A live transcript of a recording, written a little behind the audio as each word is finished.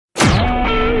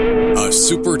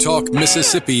SuperTalk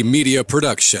Mississippi media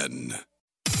production.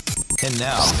 And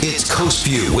now, it's Coast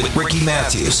View with Ricky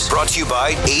Matthews. Brought to you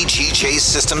by AGJ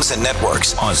Systems and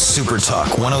Networks on SuperTalk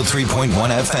 103.1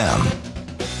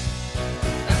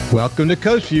 FM. Welcome to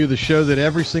Coast View, the show that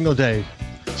every single day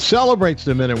celebrates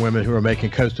the men and women who are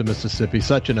making coastal Mississippi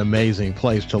such an amazing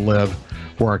place to live,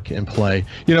 work, and play.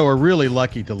 You know, we're really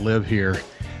lucky to live here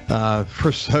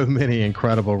for so many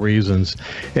incredible reasons.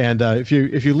 And if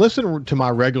you listen to my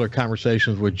regular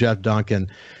conversations with Jeff Duncan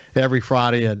every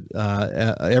Friday,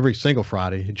 every single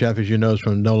Friday, Jeff, as you know, is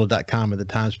from NOLA.com and the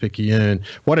Times-Picayune.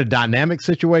 What a dynamic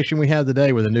situation we have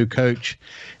today with a new coach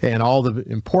and all the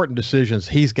important decisions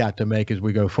he's got to make as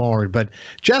we go forward. But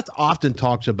Jeff often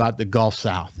talks about the Gulf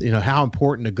South, you know, how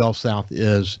important the Gulf South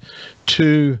is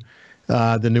to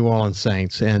the New Orleans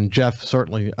Saints, and Jeff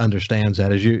certainly understands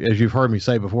that. As you've heard me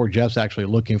say before, Jeff's actually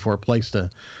looking for a place to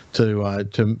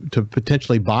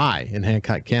potentially buy in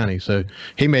Hancock County, so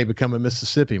he may become a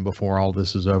Mississippian before all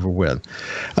this is over with.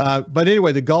 But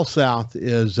anyway, the Gulf South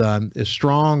is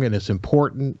strong and it's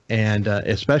important, and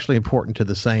especially important to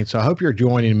the Saints. So I hope you're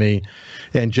joining me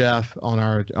and Jeff on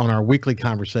our weekly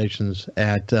conversations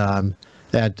on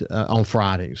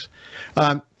Fridays.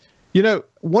 You know,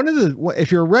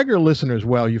 if you're a regular listener as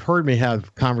well, you've heard me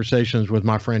have conversations with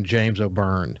my friend James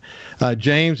O'Byrne.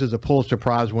 James is a Pulitzer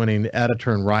Prize-winning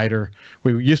editor and writer.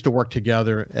 We used to work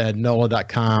together at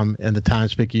NOLA.com and the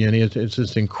Times-Picayune. It's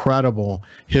this incredible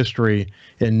history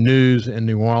in news in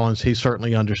New Orleans. He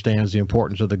certainly understands the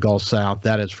importance of the Gulf South,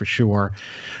 that is for sure.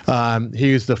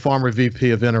 He is the former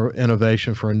VP of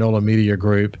Innovation for NOLA Media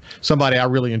Group, somebody I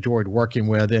really enjoyed working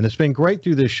with. And it's been great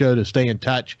through this show to stay in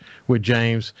touch with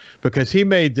James because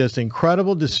he made this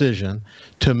incredible decision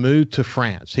to move to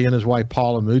France. He and his wife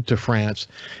Paula moved to France,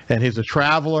 and he's a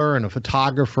traveler and a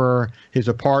photographer. He's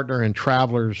a partner in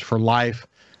Travelers for Life.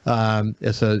 And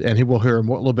he will hear a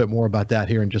little bit more about that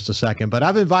here in just a second. But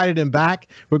I've invited him back.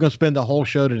 We're going to spend the whole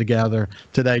show together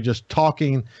today, just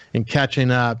talking and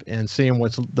catching up and seeing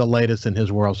what's the latest in his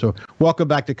world. So welcome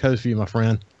back to Coast View, my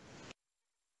friend.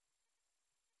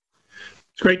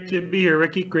 It's great to be here,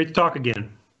 Ricky. Great to talk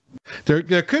again.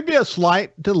 There could be a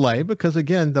slight delay because,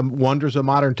 again, the wonders of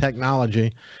modern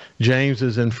technology. James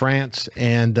is in France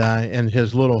and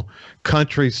his little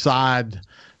countryside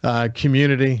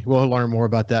community. We'll learn more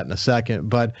about that in a second.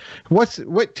 But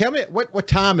tell me what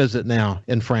time is it now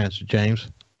in France, James?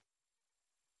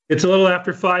 It's a little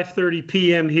after 5:30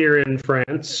 p.m. here in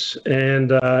France,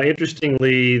 and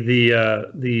interestingly,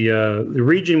 the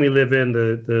region we live in,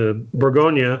 the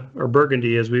Bourgogne or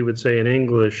Burgundy, as we would say in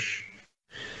English,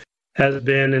 has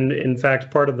been in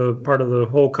fact part of the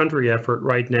whole country effort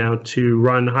right now to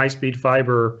run high-speed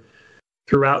fiber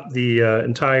throughout the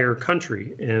entire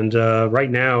country. And right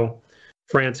now,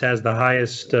 France has the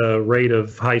highest rate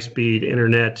of high-speed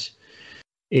internet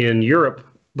in Europe,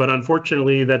 but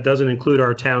unfortunately, that doesn't include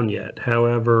our town yet.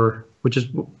 However, which is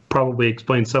probably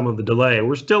explains some of the delay.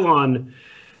 We're still on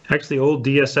actually old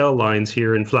DSL lines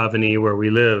here in Flavigny where we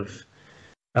live.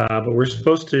 But we're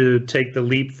supposed to take the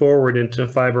leap forward into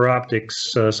fiber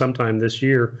optics sometime this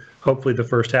year, hopefully the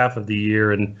first half of the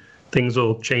year, and things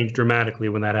will change dramatically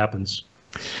when that happens.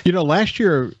 You know, last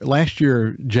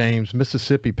year, James,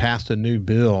 Mississippi passed a new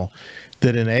bill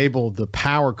that enabled the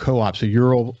power co-ops, the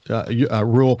rural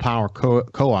power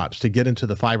co-ops, to get into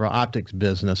the fiber optics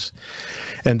business.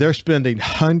 And they're spending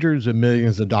hundreds of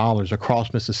millions of dollars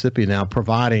across Mississippi now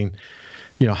providing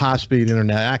high-speed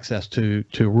internet access to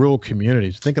rural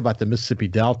communities. Think about the Mississippi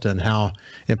Delta and how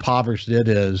impoverished it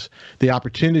is, the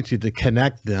opportunity to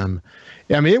connect them.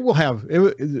 I mean,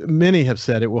 many have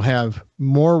said it will have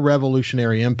more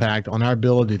revolutionary impact on our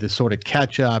ability to sort of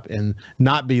catch up and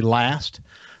not be last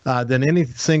than any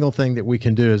single thing that we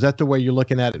can do. Is that the way you're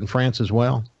looking at it in France as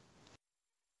well?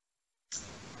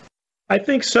 I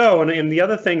think so, and the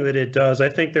other thing that it does, I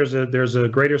think there's a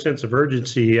greater sense of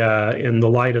urgency in the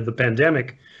light of the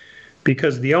pandemic,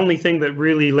 because the only thing that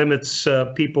really limits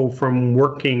people from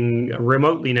working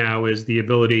remotely now is the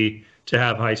ability to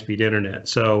have high-speed internet.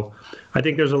 So I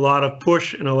think there's a lot of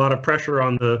push and a lot of pressure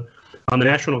on the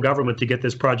national government to get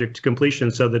this project to completion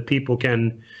so that people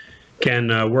can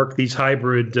work these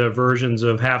hybrid versions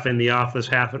of half in the office,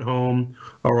 half at home,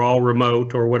 or all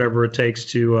remote, or whatever it takes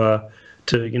to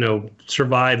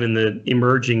survive in the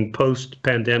emerging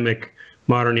post-pandemic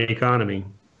modern economy.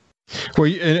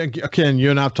 Well, and Ken,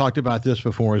 you and I have talked about this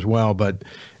before as well, but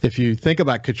if you think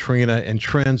about Katrina and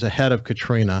trends ahead of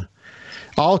Katrina,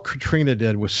 all Katrina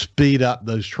did was speed up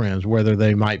those trends, whether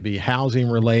they might be housing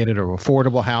related or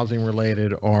affordable housing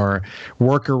related or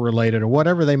worker related or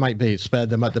whatever they might be. It sped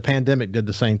them up. The pandemic did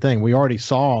the same thing. We already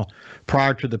saw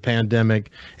prior to the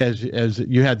pandemic, as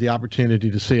you had the opportunity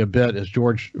to see a bit, as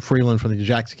George Freeland from the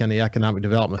Jackson County Economic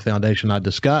Development Foundation I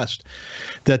discussed,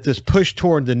 that this push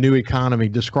toward the new economy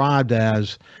described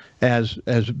as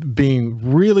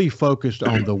being really focused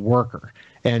on the worker.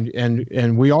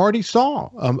 And we already saw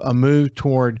a move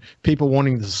toward people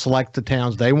wanting to select the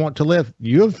towns they want to live.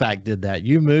 You, in fact, did that.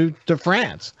 You moved to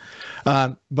France.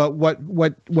 But what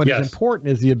Yes. is important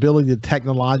is the ability to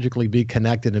technologically be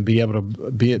connected and be able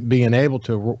to being able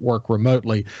to work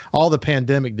remotely. All the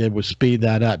pandemic did was speed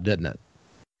that up, didn't it?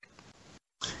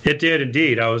 It did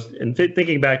indeed. I was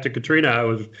thinking back to Katrina. I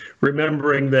was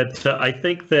remembering that I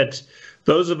think that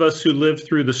those of us who lived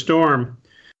through the storm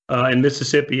in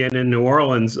Mississippi and in New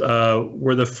Orleans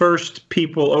were the first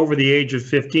people over the age of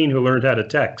 15 who learned how to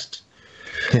text,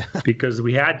 because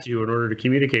we had to in order to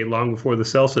communicate long before the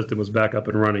cell system was back up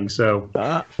and running. So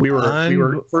we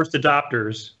were first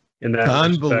adopters in that.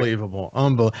 Unbelievable.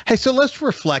 Hey, so let's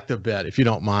reflect a bit, if you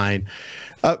don't mind.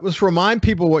 Let's remind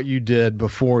people what you did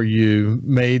before you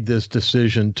made this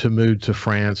decision to move to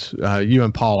France. You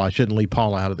and Paula. I shouldn't leave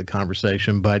Paula out of the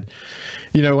conversation, but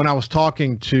when I was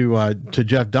talking to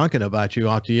Jeff Duncan about you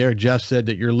off the air, Jeff said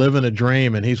that you're living a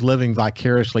dream, and he's living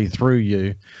vicariously through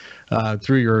you,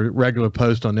 through your regular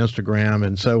post on Instagram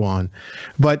and so on.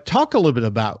 But talk a little bit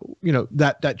about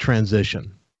that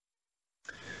transition.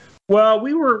 Well,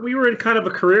 we were in kind of a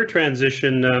career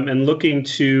transition and looking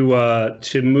to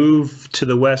move to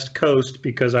the West Coast,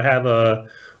 because I have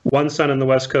one son on the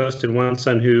West Coast and one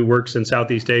son who works in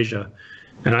Southeast Asia,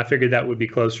 and I figured that would be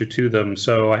closer to them.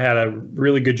 So I had a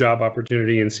really good job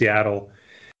opportunity in Seattle,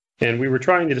 and we were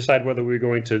trying to decide whether we were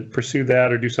going to pursue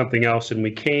that or do something else. And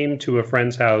we came to a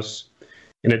friend's house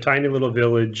in a tiny little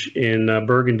village in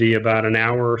Burgundy, about an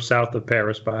hour south of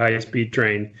Paris by high-speed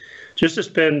train, just to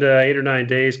spend 8 or 9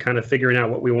 days kind of figuring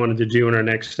out what we wanted to do in our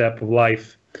next step of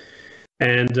life.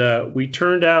 And we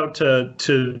turned out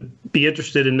to be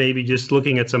interested in maybe just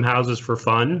looking at some houses for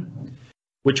fun,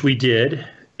 which we did.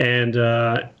 And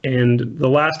the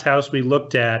last house we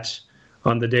looked at,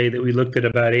 on the day that we looked at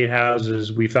about 8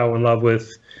 houses, we fell in love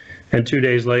with, and 2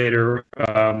 days later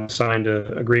signed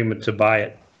an agreement to buy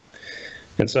it.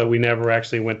 And so we never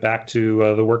actually went back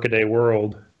to the workaday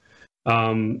world.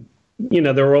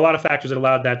 There were a lot of factors that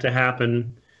allowed that to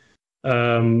happen.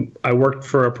 I worked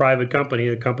for a private company,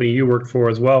 a company you worked for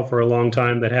as well, for a long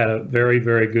time, that had a very,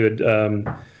 very good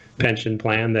pension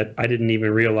plan that I didn't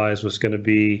even realize was going to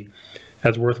be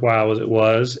as worthwhile as it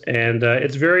was. And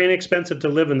it's very inexpensive to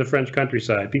live in the French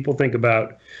countryside. People think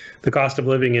about the cost of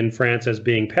living in France as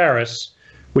being Paris,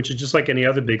 which is just like any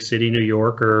other big city, New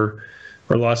York or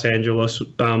Los Angeles.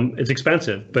 It's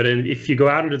expensive. But if you go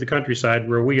out into the countryside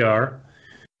where we are,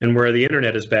 and where the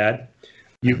internet is bad,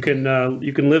 you can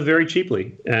live very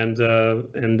cheaply and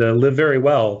live very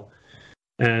well.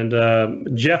 And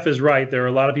Jeff is right. There are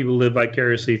a lot of people who live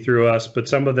vicariously through us, but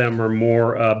some of them are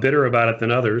more bitter about it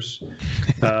than others.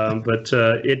 But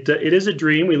it is a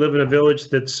dream. We live in a village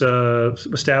that's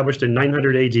established in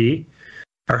 900 AD.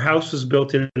 Our house was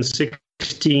built in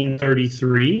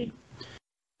 1633.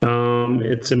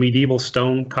 It's a medieval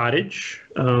stone cottage,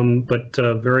 but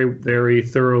very, very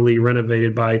thoroughly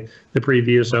renovated by the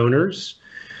previous owners.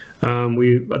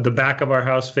 The back of our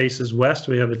house faces west.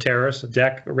 We have a terrace,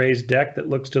 a raised deck that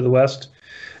looks to the west,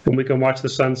 and we can watch the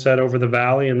sunset over the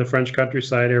valley and the French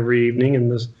countryside every evening in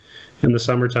the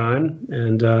summertime.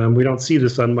 And we don't see the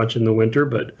sun much in the winter,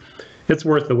 but it's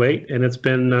worth the wait, and it's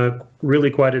been really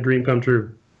quite a dream come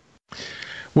true.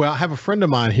 Well, I have a friend of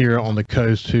mine here on the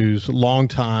coast who's a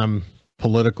longtime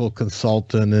political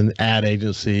consultant and ad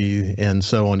agency and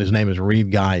so on. His name is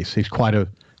Reed Geis. He's quite a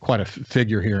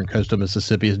figure here in coastal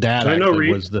Mississippi. His dad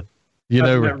was the,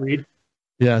 Reed.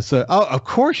 Yeah. So, of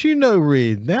course,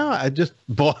 Reed. Now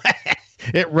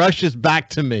it rushes back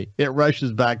to me.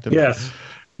 Yes.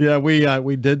 Yeah,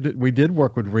 we did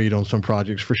work with Reed on some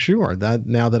projects for sure.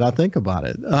 Now that I think about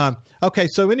it. Okay,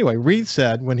 so anyway, Reed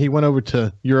said when he went over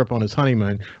to Europe on his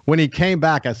honeymoon, when he came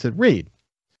back, I said, Reed,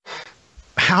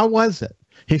 how was it?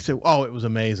 He said, oh, it was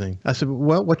amazing. I said,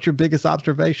 well, what's your biggest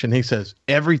observation? He says,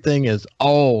 everything is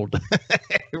old,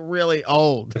 really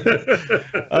old.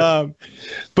 But,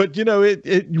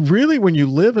 it really, when you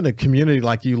live in a community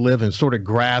like you live and sort of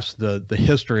grasp the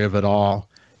history of it all,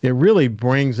 it really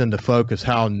brings into focus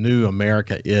how new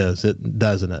America is,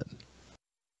 doesn't it?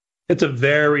 It's a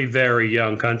very, very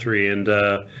young country. And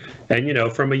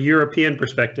from a European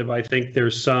perspective, I think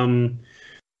there's some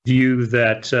view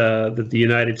that that the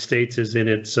United States is in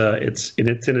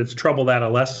its troubled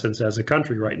adolescence as a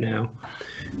country right now,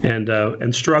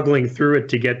 and struggling through it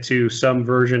to get to some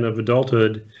version of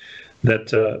adulthood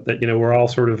that we're all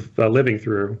sort of living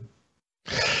through.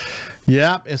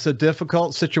 Yeah, it's a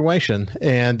difficult situation,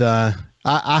 and I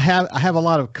have a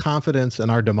lot of confidence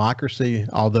in our democracy.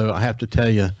 Although I have to tell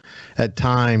you, at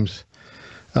times,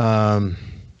 I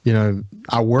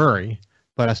worry.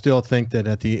 But I still think that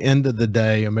at the end of the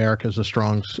day, America is a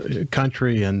strong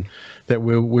country, and that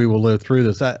we will live through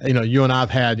this. You and I have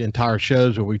had entire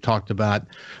shows where we talked about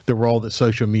the role that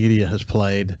social media has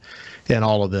played in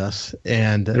all of this,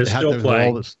 and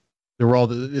the role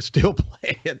that it's still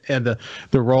playing, and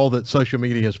the role that social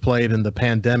media has played in the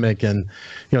pandemic, and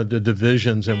the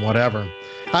divisions and whatever.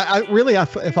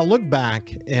 If I look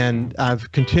back, and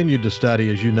I've continued to study,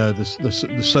 as you know,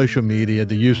 the social media,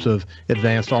 the use of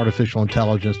advanced artificial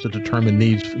intelligence to determine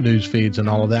news feeds and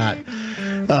all of that.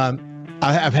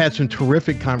 I've had some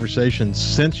terrific conversations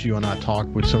since you and I talked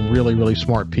with some really, really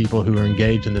smart people who are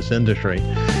engaged in this industry.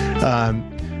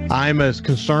 I'm as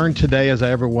concerned today as I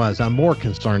ever was. I'm more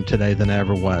concerned today than I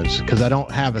ever was, because I don't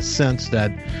have a sense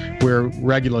that we're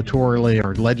regulatorily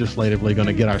or legislatively going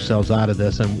to get ourselves out of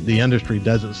this, and the industry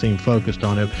doesn't seem focused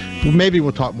on it. Maybe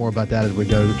we'll talk more about that as we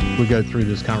go through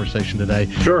this conversation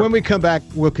today. Sure. When we come back,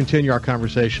 we'll continue our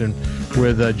conversation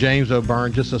with James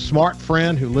O'Byrne, just a smart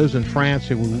friend who lives in France,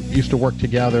 who we used to work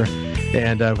together,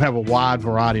 and have a wide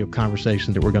variety of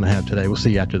conversations that we're going to have today. We'll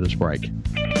see you after this break.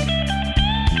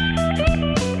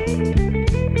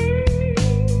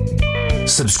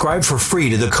 Subscribe for free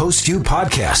to the Coast View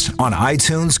podcast on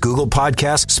iTunes, Google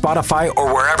Podcasts, Spotify,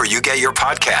 or wherever you get your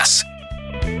podcasts.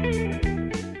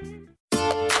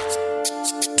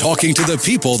 Talking to the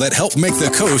people that help make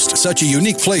the coast such a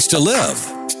unique place to live.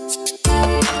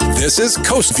 This is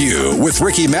Coast View with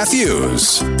Ricky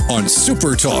Matthews on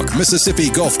Super Talk Mississippi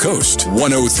Gulf Coast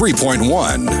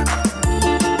 103.1.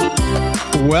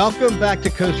 Welcome back to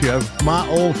Coast View. My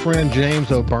old friend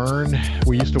James O'Byrne.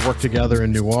 We used to work together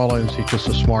in New Orleans. Just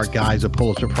a smart guy. He's a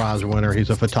Pulitzer Prize winner.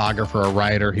 He's a photographer, a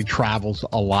writer. He travels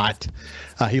a lot.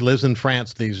 He lives in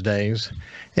France these days,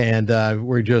 and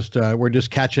we're just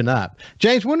catching up.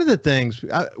 James, one of the things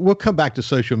we'll come back to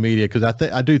social media, because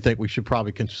I do think we should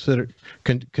probably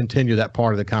continue that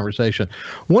part of the conversation.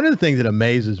 One of the things that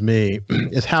amazes me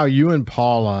is how you and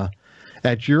Paula,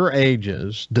 at your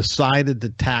ages, decided to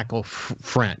tackle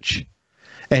French,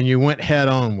 and you went head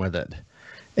on with it.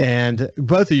 And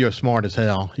both of you are smart as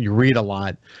hell. You read a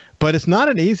lot, but it's not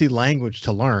an easy language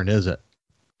to learn, is it?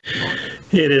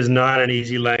 It is not an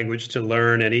easy language to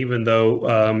learn. And even though,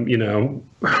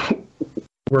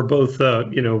 we're both,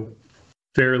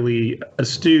 fairly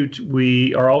astute,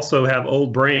 we also have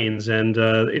old brains, and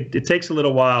it takes a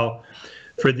little while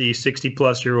for the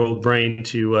 60-plus-year-old brain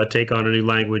to take on a new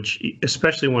language,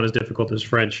 especially one as difficult as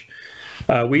French.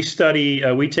 We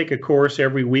take a course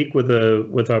every week with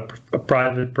a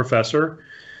private professor.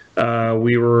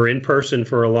 We were in person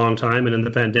for a long time, and in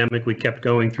the pandemic, we kept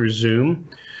going through Zoom.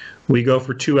 We go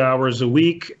for 2 hours a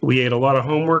week. We ate a lot of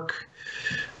homework,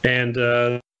 and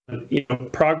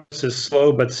progress is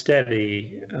slow but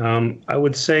steady. I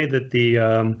would say that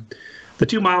the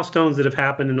two milestones that have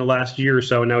happened in the last year or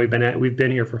so, and now we've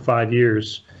been here for 5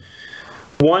 years.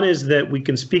 One is that we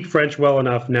can speak French well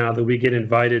enough now that we get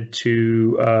invited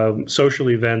to social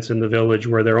events in the village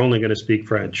where they're only going to speak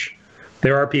French.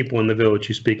 There are people in the village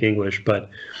who speak English, but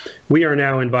we are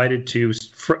now invited to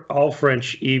all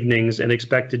French evenings and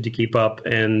expected to keep up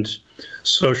and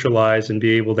socialize and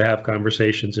be able to have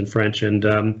conversations in French. And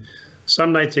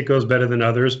some nights it goes better than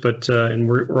others, but and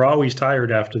we're always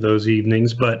tired after those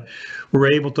evenings, but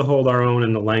we're able to hold our own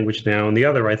in the language now. And the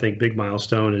other, I think, big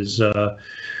milestone is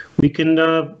we can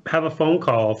have a phone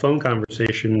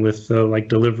conversation with like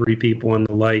delivery people and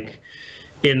the like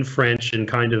in French and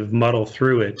kind of muddle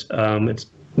through it. It's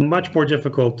much more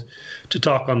difficult to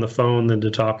talk on the phone than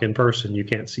to talk in person. You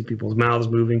can't see people's mouths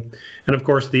moving. And of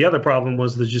course, the other problem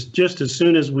was that just as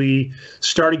soon as we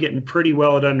started getting pretty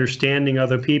well at understanding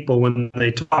other people when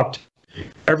they talked,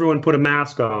 everyone put a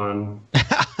mask on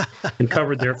and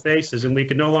covered their faces, and we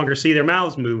could no longer see their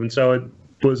mouths move. And so it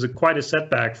was quite a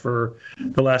setback for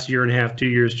the last year and a half, 2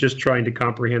 years, just trying to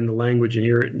comprehend the language and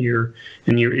hear it in your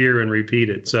ear and repeat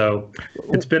it. So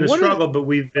it's been a struggle, but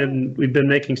we've been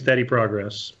making steady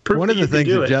progress. One of the things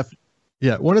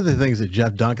that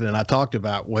Jeff Duncan and I talked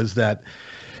about was that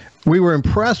We were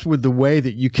impressed with the way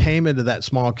that you came into that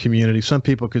small community. Some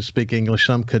people could speak English,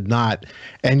 some could not,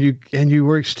 and you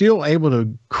were still able to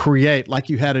create, like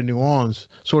you had in New Orleans,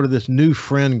 sort of this new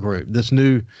friend group, this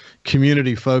new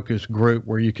community-focused group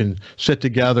where you can sit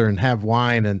together and have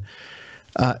wine. And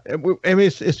I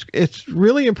mean, it's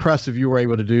really impressive you were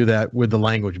able to do that with the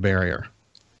language barrier.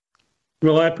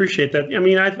 Well, I appreciate that. I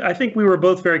mean, I think we were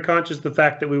both very conscious of the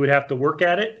fact that we would have to work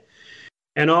at it.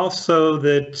 And also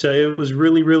that it was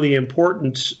really, really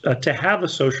important to have a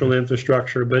social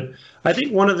infrastructure. But I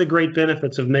think one of the great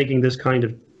benefits of making this kind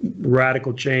of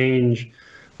radical change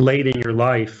late in your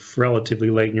life, relatively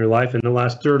late in your life, in the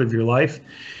last third of your life,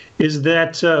 is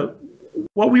that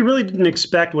what we really didn't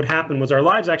expect would happen was our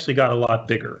lives actually got a lot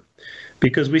bigger.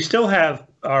 Because we still have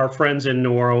our friends in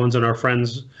New Orleans and our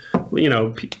friends, you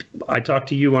know, I talk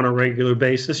to you on a regular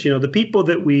basis. You know, the people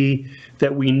that we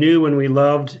knew and we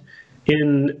loved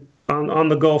on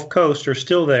the Gulf Coast are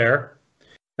still there,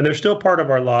 and they're still part of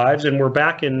our lives. And we're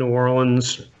back in New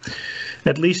Orleans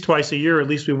at least twice a year. At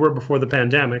least we were before the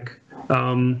pandemic.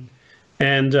 And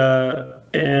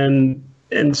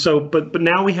so, but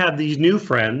now we have these new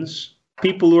friends,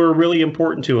 people who are really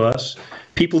important to us,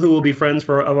 people who will be friends of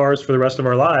ours for the rest of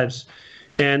our lives.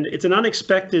 And it's an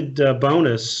unexpected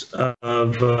bonus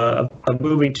of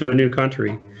moving to a new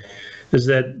country, is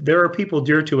that there are people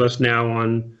dear to us now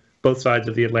on both sides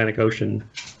of the Atlantic Ocean,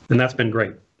 and that's been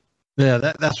great. Yeah,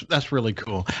 that's really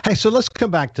cool. Hey, so let's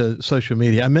come back to social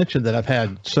media. I mentioned that I've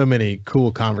had so many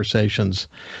cool conversations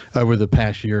over the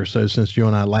past year or so since you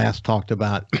and I last talked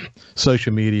about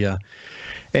social media.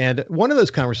 And one of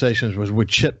those conversations was with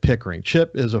Chip Pickering.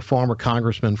 Chip is a former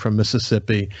congressman from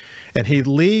Mississippi, and he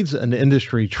leads an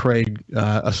industry trade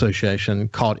association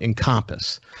called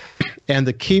Encompass. And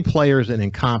the key players in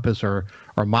Encompass are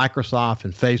Microsoft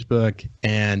and Facebook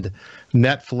and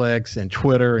Netflix and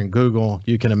Twitter and Google.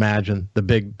 You can imagine the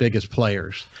biggest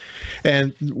players.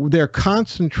 And they're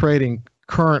concentrating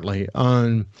currently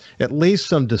on at least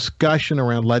some discussion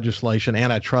around legislation,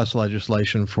 antitrust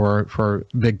legislation for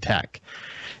big tech.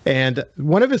 And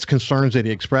one of his concerns that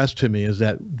he expressed to me is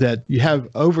that you have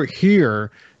over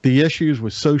here the issues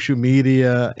with social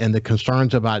media and the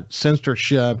concerns about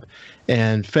censorship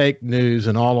and fake news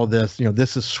and all of this. You know,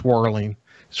 this is swirling.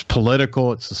 It's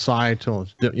political, it's societal,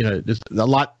 there's a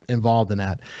lot involved in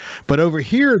that. But over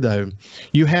here, though,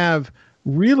 you have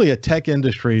really a tech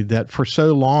industry that for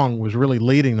so long was really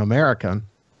leading America.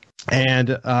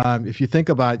 And if you think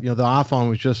about, the iPhone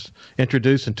was just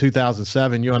introduced in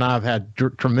 2007. You and I have had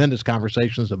tremendous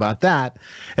conversations about that.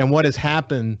 And what has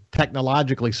happened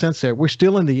technologically since then, we're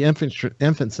still in the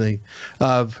infancy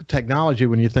of technology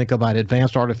when you think about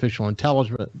advanced artificial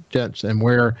intelligence and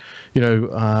where,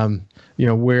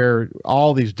 where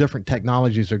all these different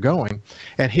technologies are going.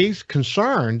 And he's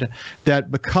concerned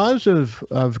that because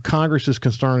of Congress's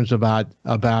concerns about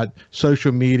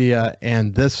social media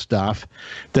and this stuff,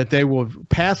 that they will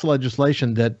pass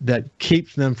legislation that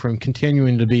keeps them from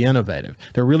continuing to be innovative.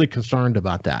 They're really concerned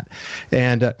about that.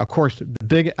 And of course,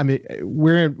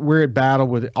 we're at battle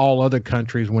with all other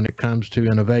countries when it comes to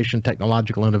innovation,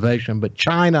 technological innovation, but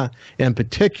China in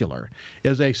particular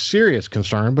is a serious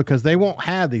concern because they won't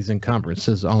have these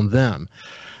encumbrances on them.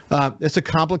 It's a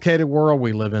complicated world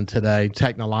we live in today,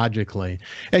 technologically.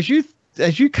 As you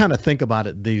kind of think about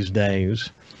it these days,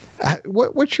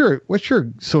 what's your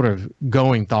sort of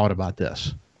going thought about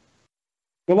this?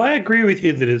 Well, I agree with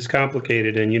you that it's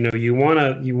complicated, and you have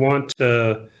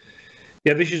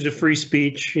issues of free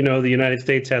speech. The United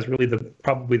States has really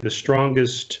probably the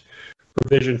strongest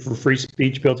provision for free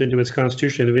speech built into its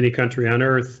constitution of any country on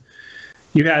earth.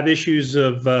 You have issues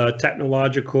of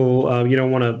technological. You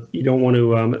don't want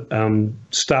to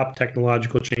stop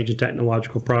technological change and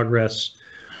technological progress.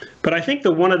 But I think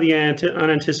that one of the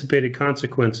unanticipated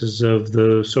consequences of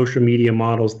the social media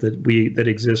models that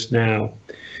exist now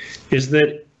is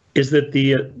that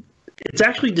it's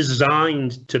actually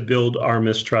designed to build our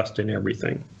mistrust in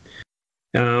everything.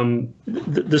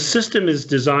 The system is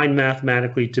designed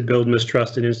mathematically to build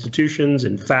mistrust in institutions,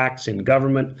 in facts, in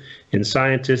government, in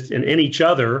scientists, and in each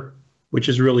other, which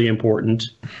is really important.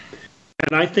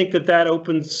 And I think that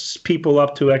opens people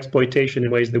up to exploitation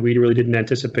in ways that we really didn't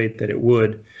anticipate that it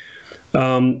would.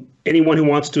 Anyone who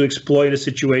wants to exploit a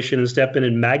situation and step in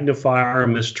and magnify our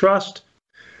mistrust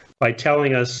by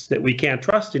telling us that we can't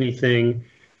trust anything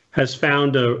has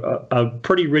found a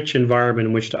pretty rich environment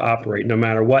in which to operate, no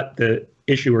matter what the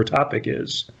issue or topic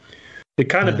is. It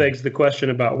kind of begs the question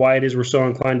about why it is we're so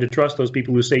inclined to trust those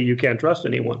people who say you can't trust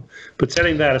anyone. But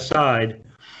setting that aside,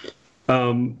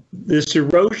 this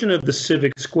erosion of the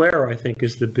civic square, I think,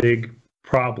 is the big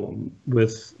problem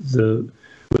with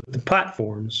with the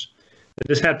platforms. It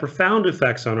has had profound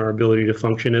effects on our ability to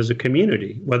function as a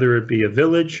community, whether it be a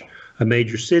village, a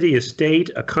major city, a state,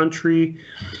 a country.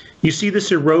 You see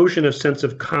this erosion of sense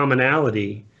of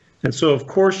commonality. And so, of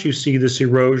course, you see this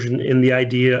erosion in the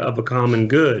idea of a common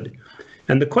good.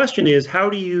 And the question is, how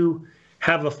do you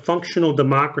have a functional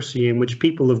democracy in which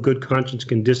people of good conscience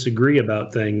can disagree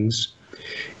about things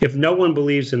if no one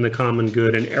believes in the common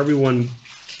good and everyone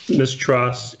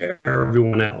mistrusts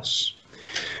everyone else?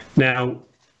 Now,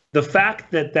 the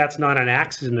fact that that's not an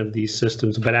accident of these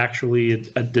systems, but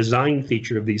actually a design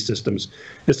feature of these systems,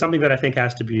 is something that I think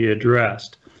has to be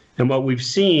addressed. And what we've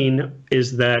seen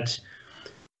is that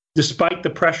despite the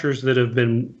pressures that have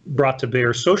been brought to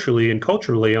bear socially and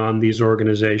culturally on these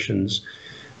organizations,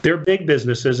 they're big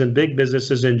businesses, and big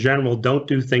businesses in general don't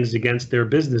do things against their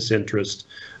business interests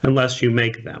unless you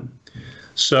make them.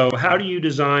 So how do you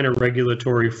design a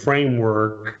regulatory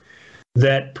framework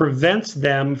that prevents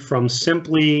them from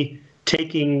simply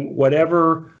taking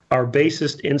whatever our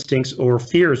basest instincts or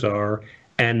fears are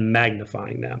and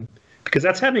magnifying them? Because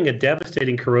that's having a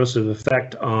devastating corrosive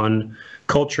effect on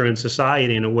culture and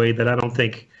society in a way that I don't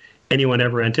think anyone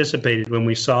ever anticipated when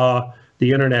we saw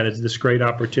the internet as this great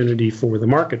opportunity for the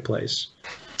marketplace.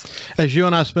 As you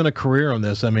and I spent a career on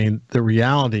this, I mean, the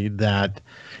reality that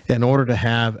in order to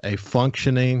have a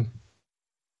functioning,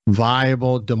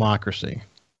 viable democracy,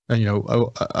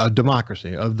 a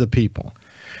democracy of the people,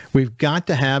 we've got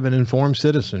to have an informed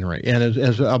citizenry. And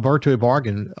as Alberto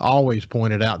Ibargüen always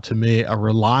pointed out to me, a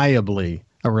reliably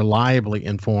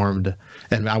informed,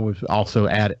 and I would also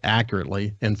add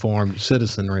accurately informed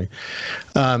citizenry.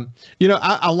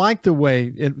 I like the way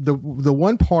the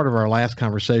one part of our last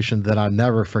conversation that I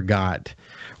never forgot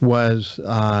was,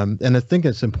 and I think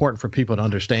it's important for people to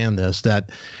understand this, that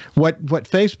what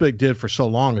Facebook did for so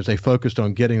long is they focused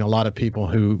on getting a lot of people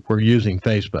who were using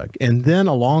Facebook. And then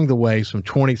along the way, some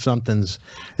 20-somethings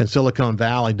in Silicon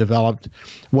Valley developed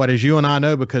what, as you and I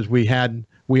know, because we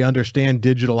understand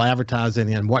digital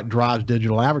advertising and what drives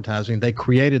digital advertising, they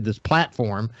created this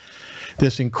platform,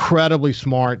 this incredibly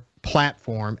smart ad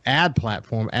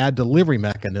delivery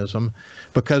mechanism,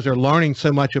 because they're learning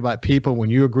so much about people.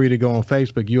 When you agree to go on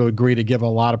Facebook, you agree to give a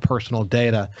lot of personal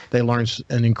data. They learn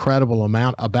an incredible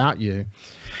amount about you.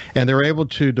 And they're able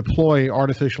to deploy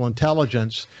artificial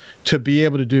intelligence to be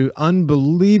able to do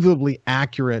unbelievably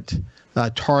accurate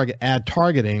ad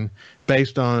targeting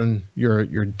based on your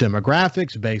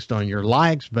demographics, based on your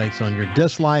likes, based on your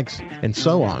dislikes, and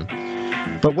so on.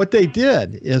 But what they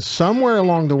did is somewhere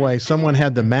along the way, someone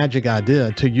had the magic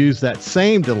idea to use that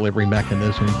same delivery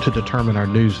mechanism to determine our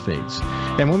news feeds.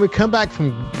 And when we come back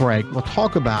from break, we'll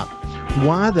talk about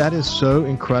why that is so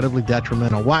incredibly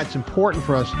detrimental, why it's important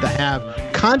for us to have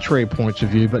contrary points of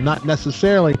view, but not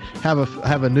necessarily have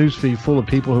a news feed full of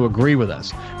people who agree with us.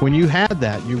 When you have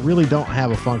that, you really don't have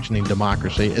a functioning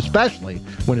democracy, especially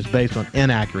when it's based on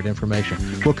inaccurate information.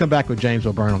 We'll come back with James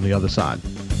O'Byrne on the other side.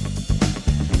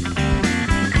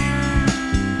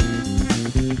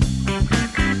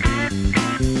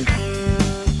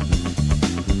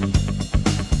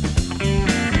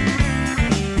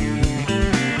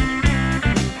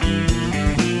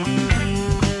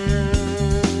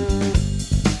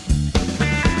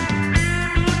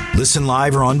 Listen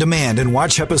live or on demand and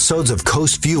watch episodes of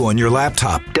Coast View on your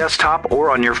laptop, desktop, or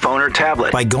on your phone or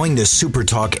tablet by going to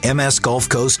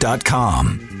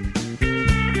supertalkmsgulfcoast.com.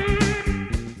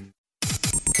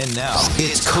 And now,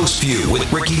 it's Coast View with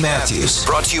Ricky Matthews,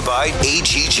 brought to you by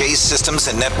AGJ Systems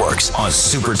and Networks on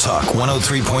Supertalk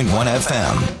 103.1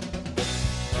 FM.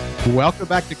 Welcome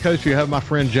back to Coast View. I have my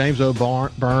friend James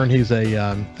O'Byrne. He's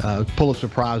a Pulitzer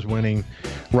Prize winning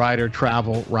writer,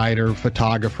 travel writer,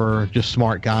 photographer, just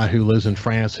smart guy who lives in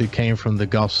France, who came from the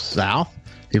Gulf South.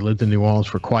 He lived in New Orleans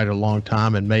for quite a long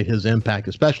time and made his impact,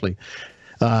 especially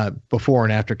before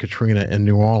and after Katrina in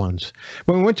New Orleans.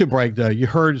 When we went to break, though, you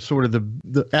heard sort of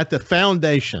the at the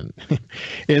foundation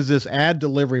is this ad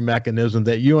delivery mechanism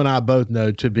that you and I both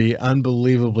know to be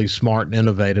unbelievably smart and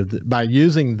innovative. By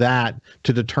using that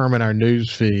to determine our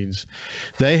news feeds,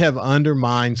 they have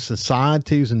undermined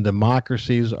societies and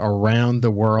democracies around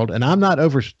the world. And I'm not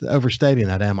overstating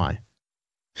that, am I?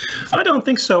 I don't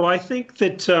think so. I think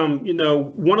that,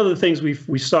 one of the things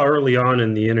we saw early on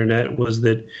in the internet was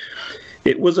that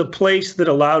it was a place that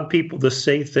allowed people to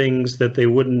say things that they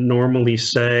wouldn't normally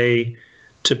say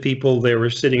to people they were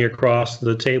sitting across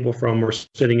the table from or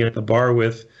sitting at the bar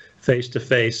with face to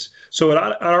face. So it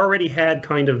already had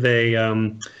kind of a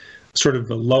sort of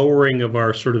the lowering of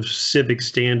our sort of civic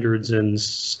standards and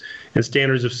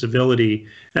standards of civility.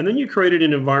 And then you created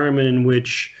an environment in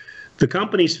which the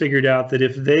companies figured out that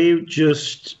if they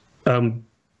just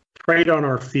preyed on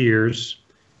our fears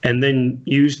and then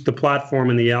used the platform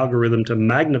and the algorithm to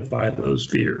magnify those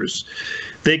fears,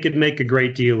 they could make a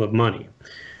great deal of money.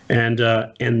 And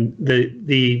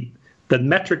the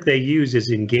metric they use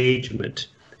is engagement.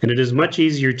 And it is much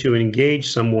easier to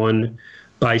engage someone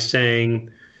by saying,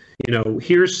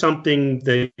 here's something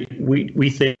that we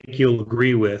think you'll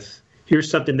agree with. Here's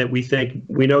something that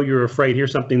we know you're afraid.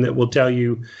 Here's something that will tell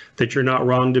you that you're not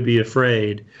wrong to be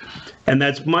afraid. And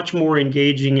that's much more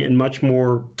engaging and much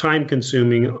more time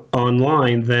consuming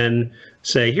online than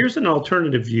say, here's an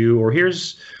alternative view or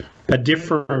here's a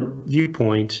different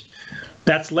viewpoint.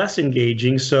 That's less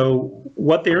engaging. So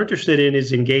what they're interested in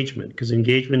is engagement, because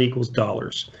engagement equals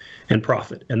dollars and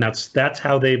profit. And that's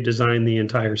how they've designed the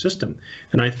entire system.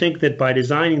 And I think that by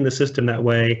designing the system that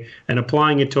way and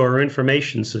applying it to our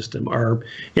information system, our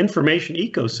information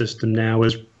ecosystem now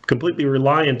is completely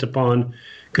reliant upon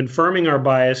confirming our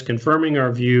bias, confirming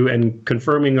our view, and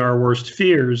confirming our worst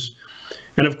fears.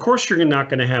 And of course, you're not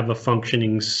going to have a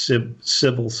functioning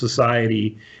civil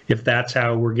society if that's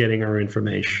how we're getting our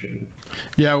information.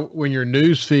 Yeah, when your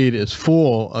news feed is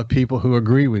full of people who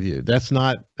agree with you, that's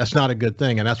not a good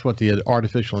thing, and that's what the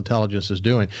artificial intelligence is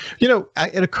doing.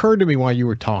 It occurred to me while you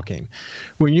were talking,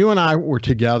 when you and I were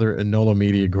together at NOLA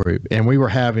Media Group, and we were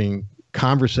having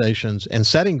conversations and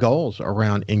setting goals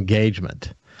around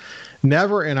engagement.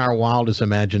 Never in our wildest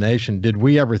imagination did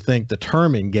we ever think the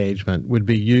term engagement would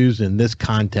be used in this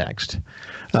context.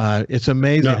 It's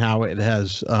amazing how it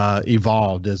has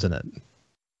evolved, isn't it?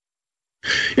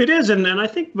 It is, and I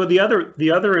think the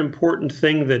other important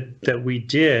thing that we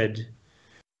did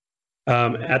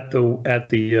at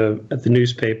the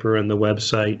newspaper and the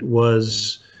website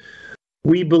was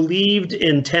we believed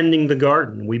in tending the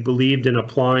garden. We believed in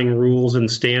applying rules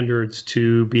and standards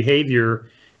to behavior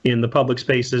in the public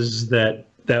spaces that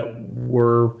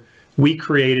we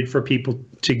created for people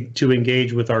to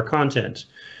engage with our content.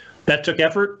 That took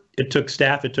effort, it took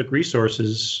staff, it took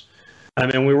resources. I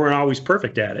mean, we weren't always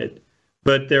perfect at it,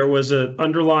 but there was an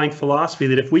underlying philosophy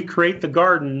that if we create the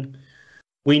garden,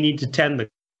 we need to tend the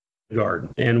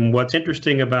garden. And what's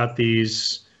interesting about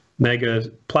these mega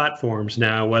platforms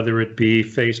now, whether it be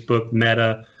Facebook,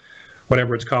 Meta,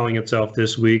 whatever it's calling itself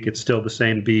this week, it's still the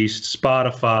same beast,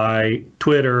 Spotify,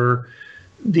 Twitter,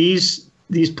 these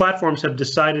platforms have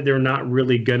decided they're not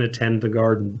really going to tend the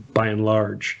garden by and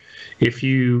large. If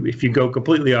you go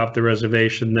completely off the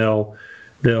reservation, they'll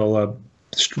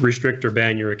restrict or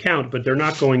ban your account, but they're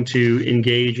not going to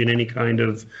engage in any kind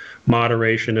of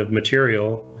moderation of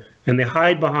material. And they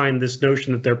hide behind this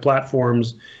notion that they're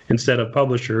platforms instead of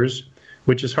publishers,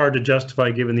 which is hard to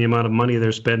justify given the amount of money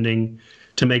they're spending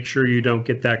to make sure you don't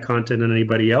get that content on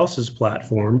anybody else's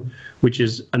platform, which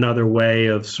is another way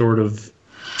of sort of,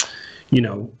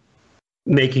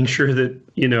 making sure that,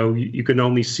 you can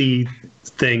only see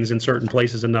things in certain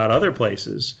places and not other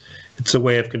places. It's a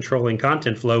way of controlling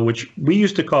content flow, which we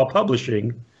used to call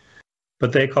publishing,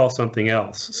 but they call something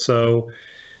else. So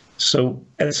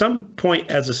at some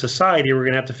point as a society, we're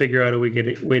going to have to figure out a way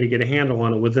to get a handle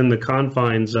on it within the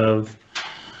confines of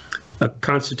a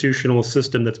constitutional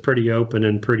system that's pretty open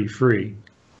and pretty free.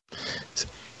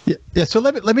 Yeah. So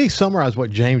let me summarize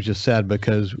what James just said,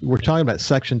 because we're talking about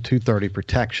Section 230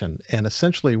 protection. And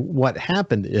essentially what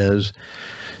happened is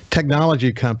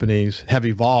technology companies have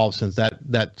evolved since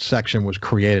that section was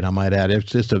created, I might add.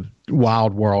 It's just a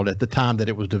wild world. At the time that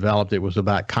it was developed, it was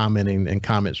about commenting and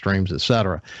comment streams, et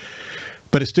cetera.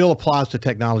 But it still applies to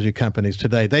technology companies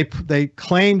today. They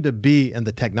claim to be in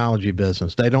the technology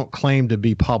business. They don't claim to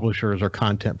be publishers or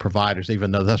content providers,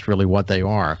 even though that's really what they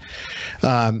are.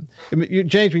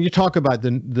 James, when you talk about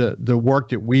the work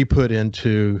that we put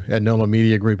into at NOLA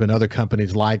Media Group and other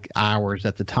companies like ours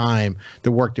at the time,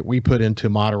 the work that we put into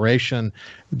moderation,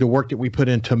 the work that we put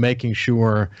into making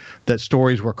sure that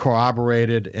stories were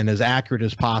corroborated and as accurate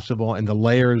as possible, and the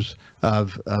layers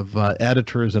of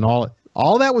editors and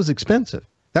all that was expensive.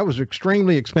 That was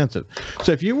extremely expensive.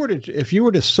 So if you were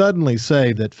to suddenly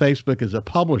say that Facebook is a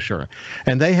publisher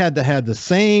and they had to have the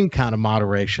same kind of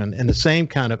moderation and the same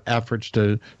kind of efforts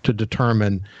to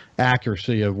determine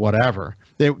accuracy of whatever,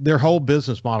 their whole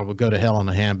business model would go to hell in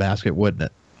a handbasket,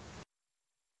 wouldn't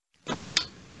it?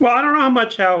 Well, I don't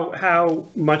know how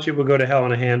much it would go to hell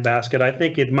in a handbasket. I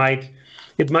think it might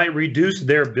reduce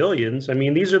their billions. I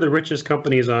mean, these are the richest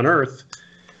companies on earth.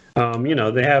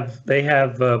 They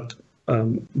have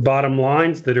bottom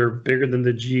lines that are bigger than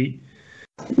the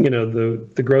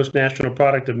gross national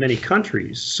product of many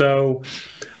countries. So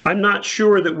I'm not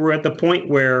sure that we're at the point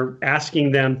where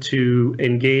asking them to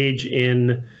engage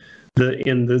in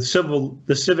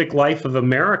the civic life of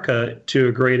America to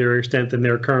a greater extent than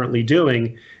they're currently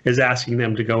doing is asking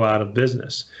them to go out of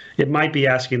business. It might be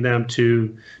asking them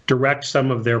to direct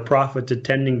some of their profit to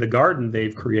tending the garden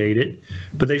they've created,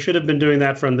 but they should have been doing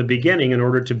that from the beginning in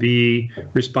order to be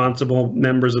responsible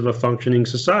members of a functioning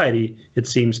society, it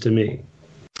seems to me.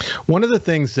 One of the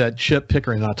things that Chip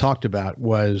Pickering and I talked about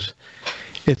was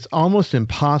it's almost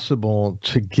impossible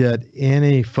to get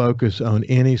any focus on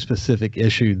any specific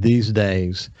issue these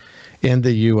days in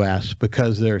the U.S.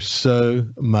 because there's so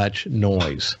much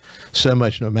noise,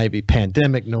 maybe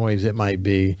pandemic noise, it might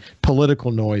be political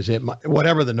noise,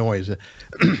 whatever the noise.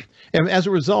 And as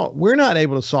a result, we're not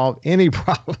able to solve any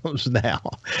problems now.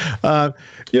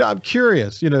 I'm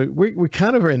curious, we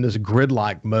kind of are in this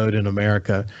gridlock mode in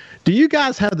America. Do you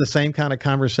guys have the same kind of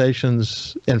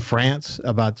conversations in France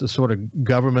about the sort of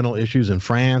governmental issues in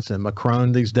France and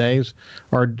Macron these days?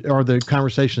 Or are the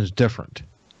conversations different?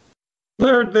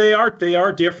 They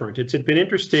are different. It's been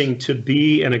interesting to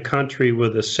be in a country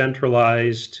with a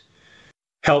centralized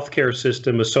healthcare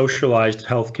system, a socialized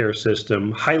healthcare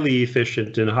system, highly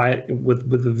efficient and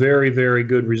with very, very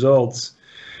good results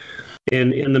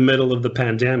in the middle of the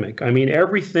pandemic. I mean,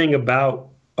 everything about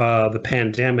the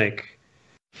pandemic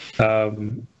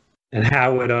and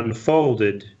how it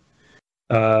unfolded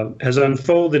has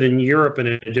unfolded in Europe in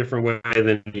a different way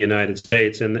than the United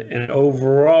States, and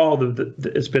overall,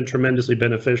 it's been tremendously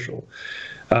beneficial.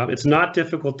 It's not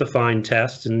difficult to find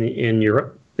tests in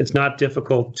Europe. It's not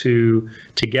difficult to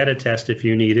get a test if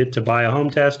you need it, to buy a home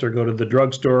test or go to the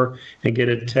drugstore and get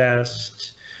a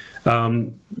test.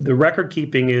 The record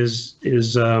keeping is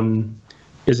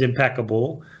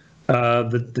impeccable.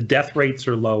 The death rates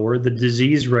are lower, the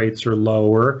disease rates are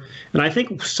lower. And I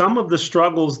think some of the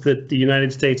struggles that the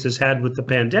United States has had with the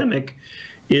pandemic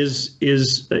is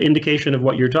an indication of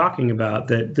what you're talking about,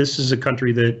 that this is a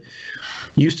country that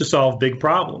used to solve big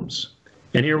problems.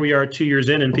 And here we are 2 years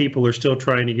in and people are still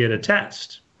trying to get a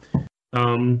test.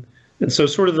 And so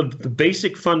sort of the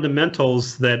basic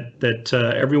fundamentals that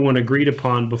everyone agreed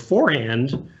upon before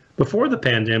the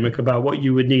pandemic about what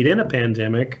you would need in a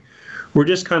pandemic were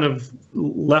just kind of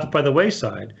left by the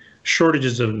wayside.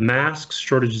 Shortages of masks,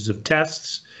 shortages of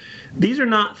tests. These are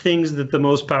not things that the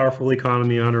most powerful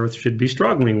economy on earth should be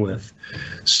struggling with.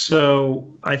 So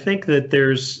I think that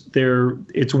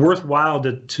it's worthwhile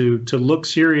to look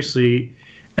seriously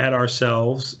at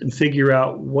ourselves and figure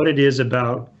out what it is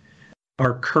about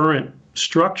our current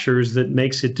structures that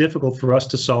makes it difficult for us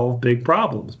to solve big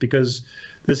problems, because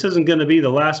this isn't going to be the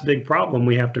last big problem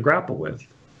we have to grapple with.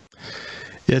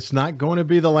 It's not going to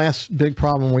be the last big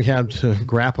problem we have to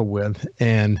grapple with,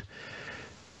 and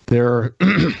there are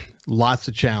lots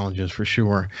of challenges for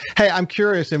sure. Hey, I'm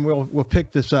curious, and we'll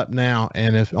pick this up now,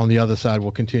 and if on the other side,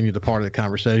 we'll continue the part of the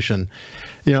conversation.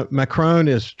 Macron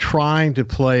is trying to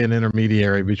play an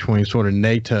intermediary between sort of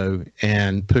NATO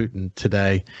and Putin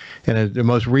today, and the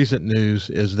most recent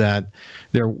news is that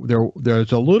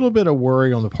there's a little bit of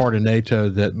worry on the part of NATO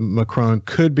that Macron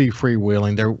could be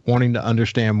freewheeling. They're wanting to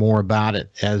understand more about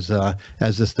it as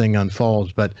this thing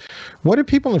unfolds. But what do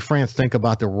people in France think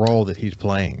about the role that he's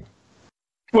playing?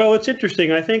 Well, it's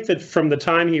interesting. I think that from the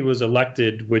time he was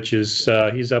elected, which is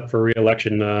he's up for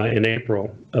re-election in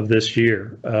April of this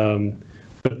year,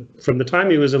 but from the time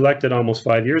he was elected almost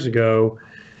 5 years ago,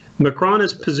 Macron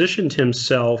has positioned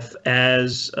himself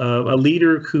as a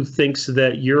leader who thinks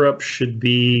that Europe should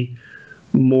be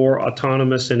more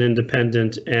autonomous and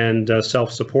independent and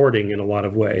self-supporting in a lot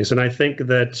of ways. And I think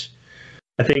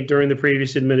during the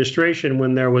previous administration,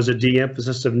 when there was a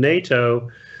de-emphasis of NATO,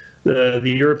 the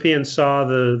Europeans saw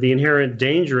the inherent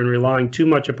danger in relying too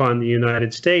much upon the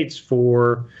United States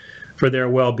for their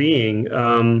well-being,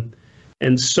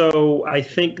 and so I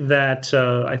think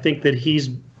that he's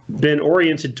been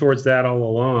oriented towards that all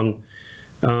along.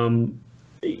 On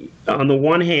the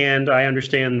one hand, I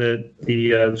understand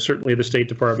that certainly the State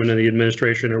Department and the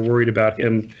administration are worried about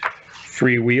him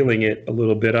freewheeling it a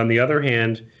little bit. On the other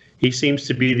hand, he seems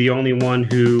to be the only one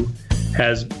who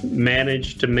has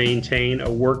managed to maintain a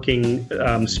working,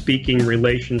 speaking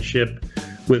relationship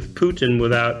with Putin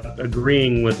without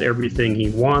agreeing with everything he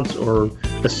wants or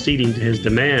acceding to his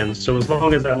demands. So as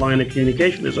long as that line of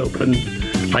communication is open,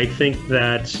 I think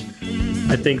that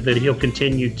he'll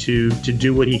continue to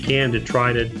do what he can to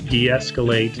try to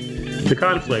de-escalate the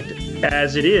conflict.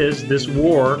 As it is, this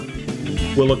war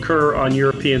will occur on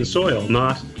European soil,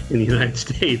 not in the United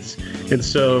States. And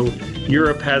so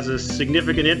Europe has a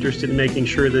significant interest in making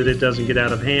sure that it doesn't get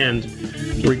out of hand,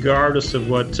 regardless of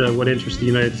what interest the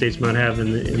United States might have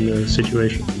in the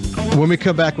situation. When we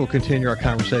come back, we'll continue our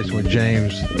conversation with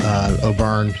James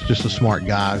O'Byrne, just a smart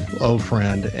guy, old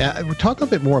friend. We'll talk a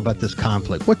bit more about this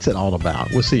conflict. What's it all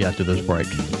about? We'll see you after this break.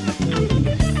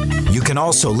 You can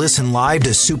also listen live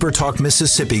to Super Talk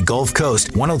Mississippi Gulf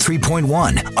Coast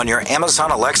 103.1 on your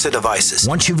Amazon Alexa devices.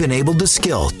 Once you've enabled the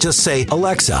skill, just say,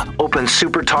 Alexa, open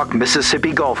Super Talk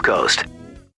Mississippi Gulf Coast.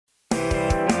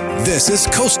 This is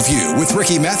Coast View with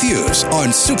Ricky Matthews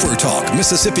on Super Talk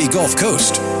Mississippi Gulf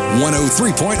Coast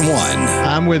 103.1.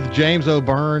 I'm with James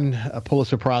O'Byrne, a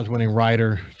Pulitzer Prize-winning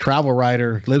writer, travel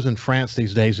writer, lives in France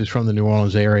these days. He's from the New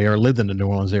Orleans area, or lived in the New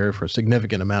Orleans area for a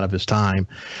significant amount of his time,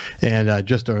 and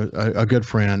just a good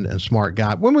friend and smart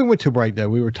guy. When we went to break, though,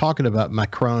 we were talking about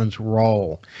Macron's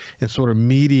role in sort of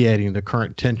mediating the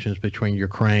current tensions between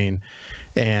Ukraine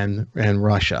and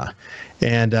Russia.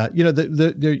 And,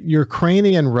 the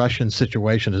Ukrainian-Russian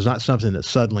situation is not something that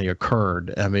suddenly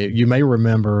occurred. I mean, you may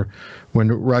remember when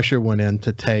Russia went in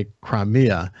to take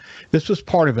Crimea, this was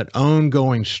part of an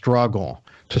ongoing struggle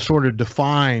to sort of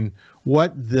define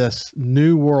what this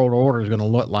new world order is going to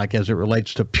look like as it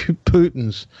relates to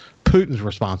Putin's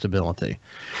responsibility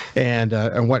and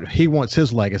what he wants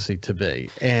his legacy to be.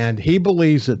 And he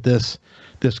believes that this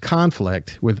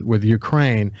conflict with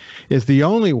Ukraine is the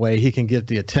only way he can get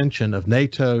the attention of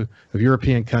NATO, of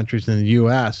European countries, and the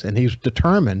U.S., and he's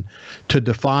determined to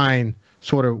define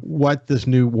sort of what this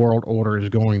new world order is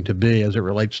going to be as it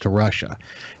relates to Russia.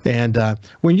 And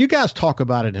when you guys talk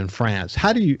about it in France,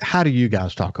 how do you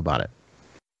guys talk about it?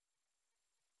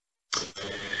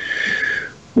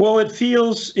 Well, it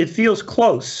feels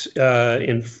close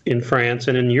in France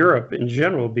and in Europe in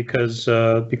general because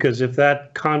if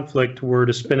that conflict were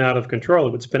to spin out of control,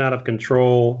 it would spin out of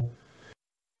control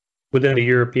within the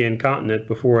European continent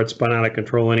before it spun out of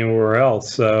control anywhere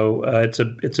else. So it's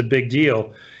a big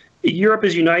deal. Europe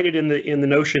is united in the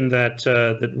notion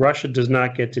that Russia does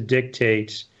not get to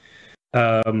dictate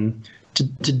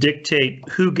dictate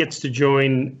who gets to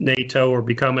join NATO or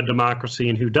become a democracy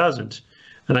and who doesn't.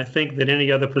 And I think that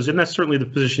any other position, that's certainly the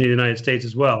position of the United States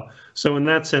as well. So in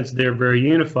that sense, they're very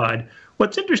unified.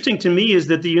 What's interesting to me is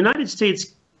that the United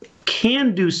States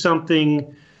can do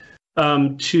something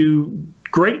to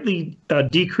greatly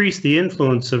decrease the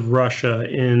influence of Russia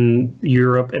in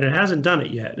Europe, and it hasn't done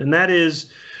it yet. And that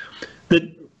is that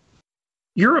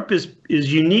Europe is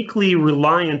uniquely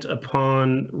reliant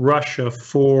upon Russia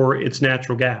for its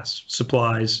natural gas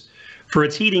supplies, for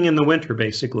its heating in the winter,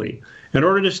 basically. In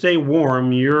order to stay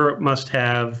warm, Europe must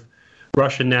have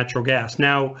Russian natural gas.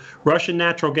 Now, Russian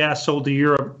natural gas sold to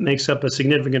Europe makes up a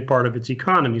significant part of its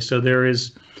economy, so there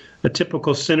is a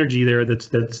typical synergy there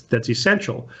that's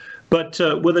essential. But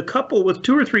with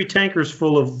 2 or 3 tankers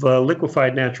full of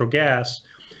liquefied natural gas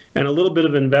and a little bit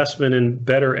of investment in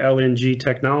better LNG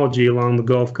technology along the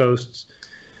Gulf coasts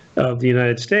of the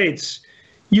United States,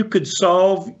 you could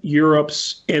solve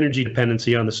Europe's energy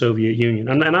dependency on the Soviet Union.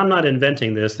 And I'm not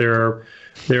inventing this. There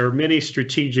are many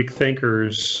strategic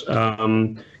thinkers,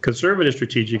 conservative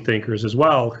strategic thinkers as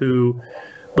well, who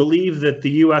believe that the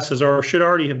U.S. should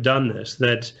already have done this,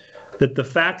 that the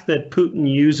fact that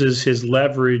Putin uses his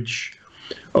leverage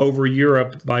over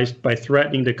Europe by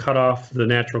threatening to cut off the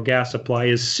natural gas supply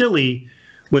is silly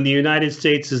when the United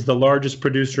States is the largest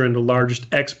producer and the largest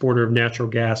exporter of natural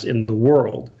gas in the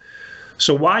world.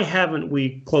 So why haven't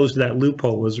we closed that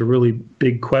loophole is a really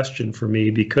big question for me,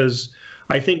 because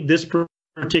I think this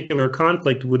particular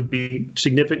conflict would be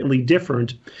significantly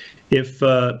different if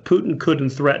Putin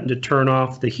couldn't threaten to turn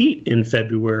off the heat in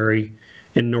February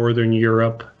in Northern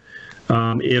Europe,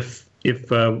 if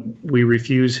we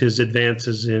refuse his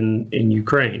advances in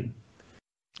Ukraine.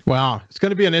 Wow, it's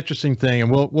going to be an interesting thing,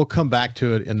 and we'll come back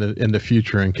to it in the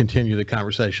future and continue the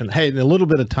conversation. Hey, in a little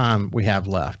bit of time we have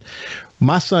left,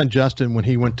 my son Justin, when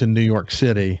he went to New York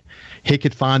City, he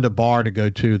could find a bar to go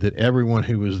to that everyone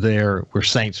who was there were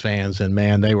Saints fans, and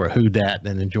man, they were hoodatting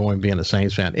and enjoying being a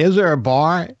Saints fan. Is there a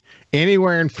bar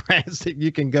anywhere in France that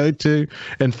you can go to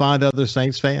and find other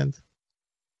Saints fans?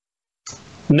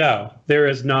 No, there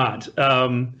is not.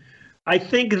 I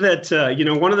think that,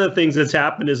 one of the things that's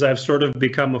happened is I've sort of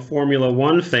become a Formula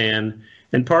One fan.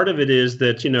 And part of it is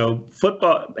that,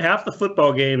 football, half the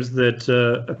football games that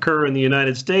occur in the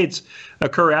United States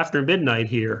occur after midnight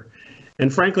here.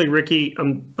 And frankly, Ricky,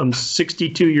 I'm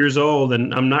 62 years old,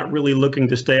 and I'm not really looking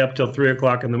to stay up till 3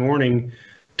 o'clock in the morning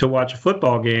to watch a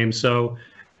football game. So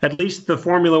at least the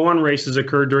Formula One races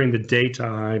occur during the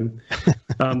daytime.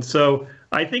 So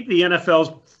I think the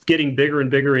NFL's getting bigger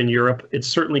and bigger in Europe. It's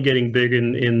certainly getting big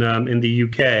in the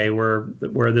UK,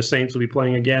 where the Saints will be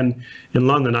playing again in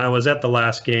London. I was at the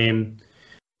last game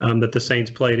that the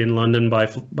Saints played in London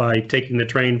by taking the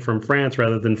train from France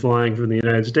rather than flying from the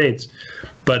United States.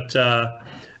 But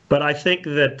I think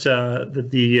that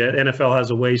the NFL has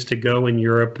a ways to go in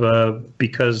Europe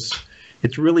because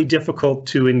it's really difficult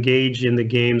to engage in the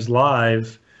games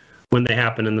live when they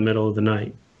happen in the middle of the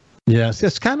night. Yes,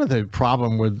 it's kind of the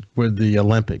problem with the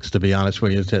Olympics, to be honest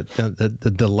with you, is that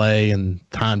the delay and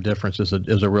time difference is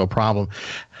a real problem.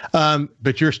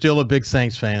 But you're still a big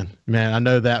Saints fan, man. I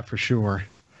know that for sure.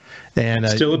 And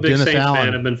still a big Dennis Saints Allen,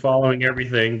 fan. I've been following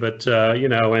everything, but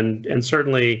and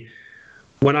certainly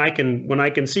when I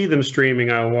can see them streaming,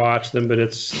 I watch them. But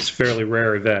it's a fairly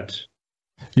rare event.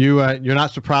 You're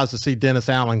not surprised to see Dennis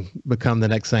Allen become the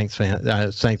next Saints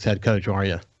head coach, are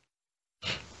you?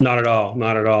 Not at all.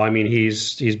 Not at all. I mean,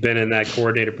 he's been in that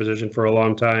coordinator position for a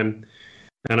long time,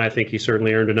 and I think he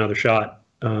certainly earned another shot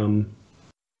at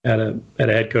a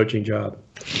head coaching job.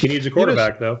 He needs a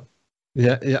quarterback, though.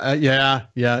 Yeah.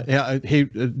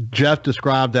 Jeff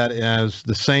described that as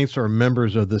the Saints are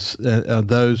members of this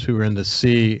those who are in the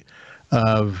sea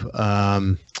of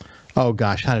oh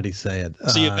gosh, how did he say it?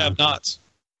 Sea of have-nots.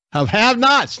 Of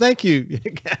have-nots. Thank you.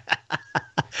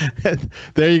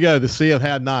 There you go. The sea of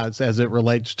have-nots as it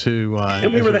relates to.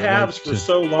 And we were the haves for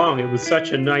so long. It was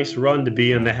such a nice run to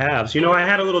be in the haves. You know, I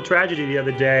had a little tragedy the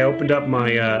other day. I opened up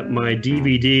my my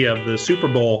DVD of the Super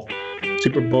Bowl,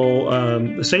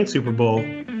 the Saints Super Bowl,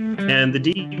 and the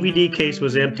DVD case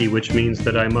was empty, which means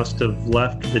that I must have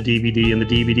left the DVD in the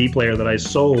DVD player that I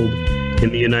sold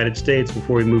in the United States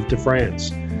before we moved to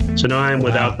France. So now I'm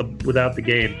without the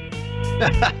game.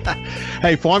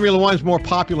 Hey, Formula One's more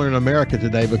popular in America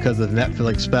today because of the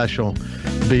Netflix special.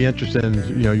 Be interested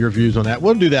in your views on that.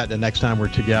 We'll do that the next time we're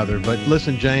together. But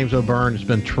listen, James O'Byrne, it's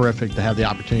been terrific to have the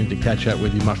opportunity to catch up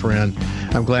with you, my friend.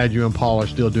 I'm glad you and Paul are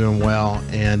still doing well,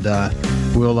 and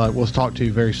we'll talk to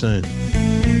you very soon.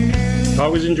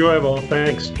 Always enjoyable.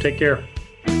 Thanks. Take care.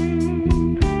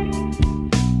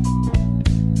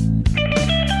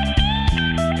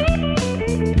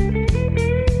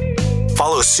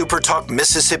 Follow Super Talk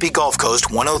Mississippi Gulf Coast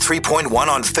 103.1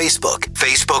 on Facebook.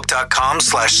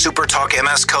 Facebook.com/Super Talk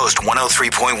MS Coast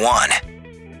 103.1.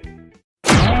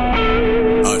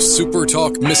 A Super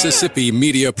Talk Mississippi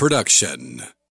media production.